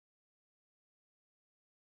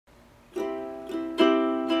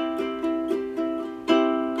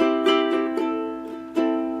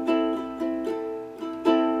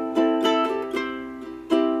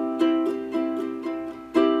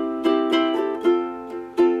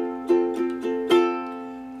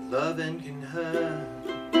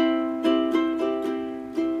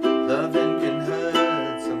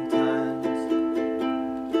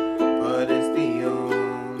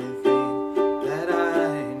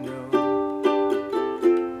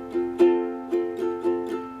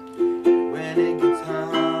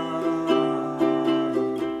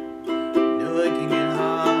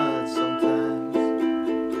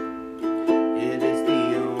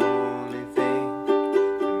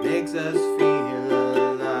makes us feel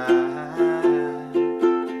alive.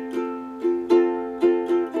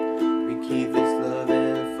 We keep this love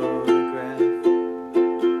in a photograph.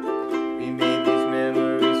 We made these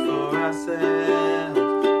memories for ourselves,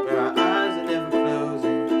 where our eyes are never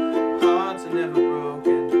closing, hearts are never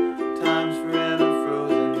broken, time's forever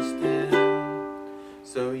frozen still.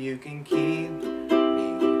 So you can keep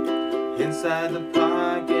me inside the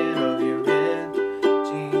pocket of your red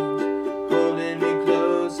jeans, holding me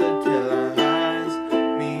closer till our eyes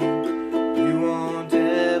meet. You won't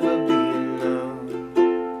ever be alone.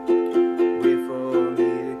 Wait for me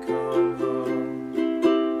to come home.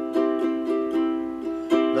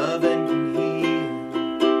 Loving can heal,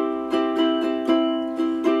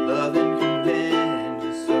 loving can mend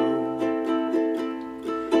your soul,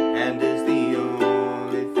 and it's the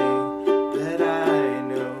only thing that I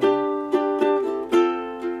know.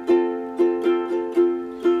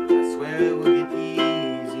 I swear it will get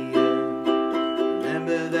easier.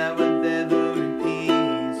 Remember that with every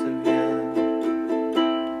piece of you,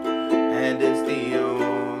 and it's the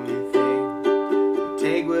only thing we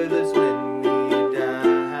take with us when we die.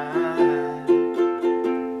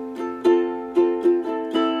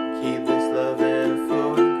 Keep this love in a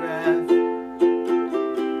photograph.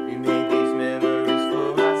 We made these memories for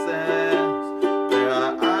ourselves, where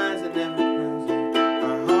our eyes are never closing,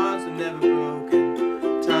 our hearts are never broken,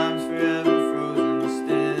 time's forever frozen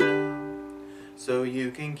still. So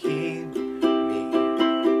you can keep me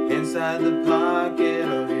inside the pocket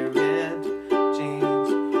of your ripped jeans,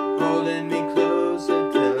 holding me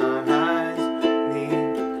closer till our eyes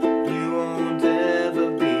meet. You won't ever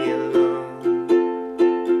be alone.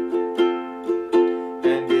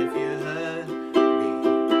 And if you hurt me,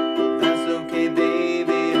 that's okay,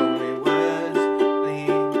 baby. Only words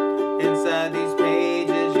bleed inside these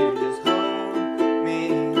pages. You just hold me,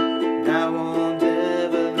 and I won't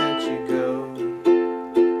ever let you go.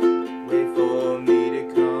 Wait for me to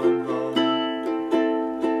come home.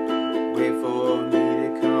 Wait for me to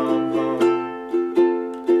come home.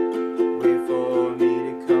 Wait for me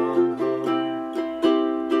to come home.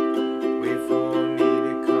 Wait for me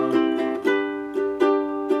to come home.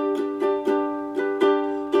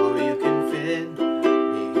 Or you can fit me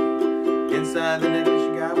inside the necklace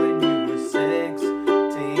you got when you were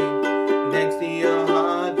 16, next to your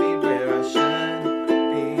heartbeat where I should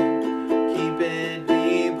be. Keep it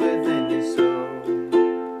deep within your soul.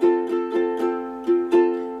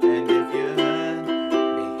 And if you hurt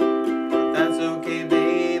me, that's okay,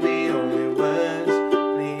 baby. Only words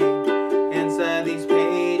bleed inside these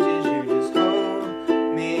pages. You just hold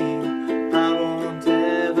me, I won't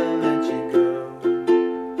ever let you go.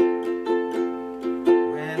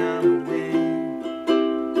 When I'm away,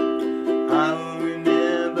 I will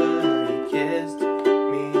remember how you kissed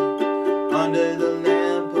me under the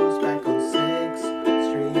lamppost back on 6th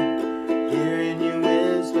Street, hearing you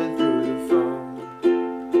whisper through the phone.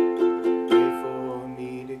 Wait for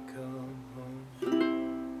me to come home.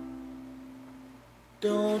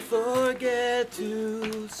 Don't forget to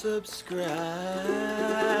subscribe.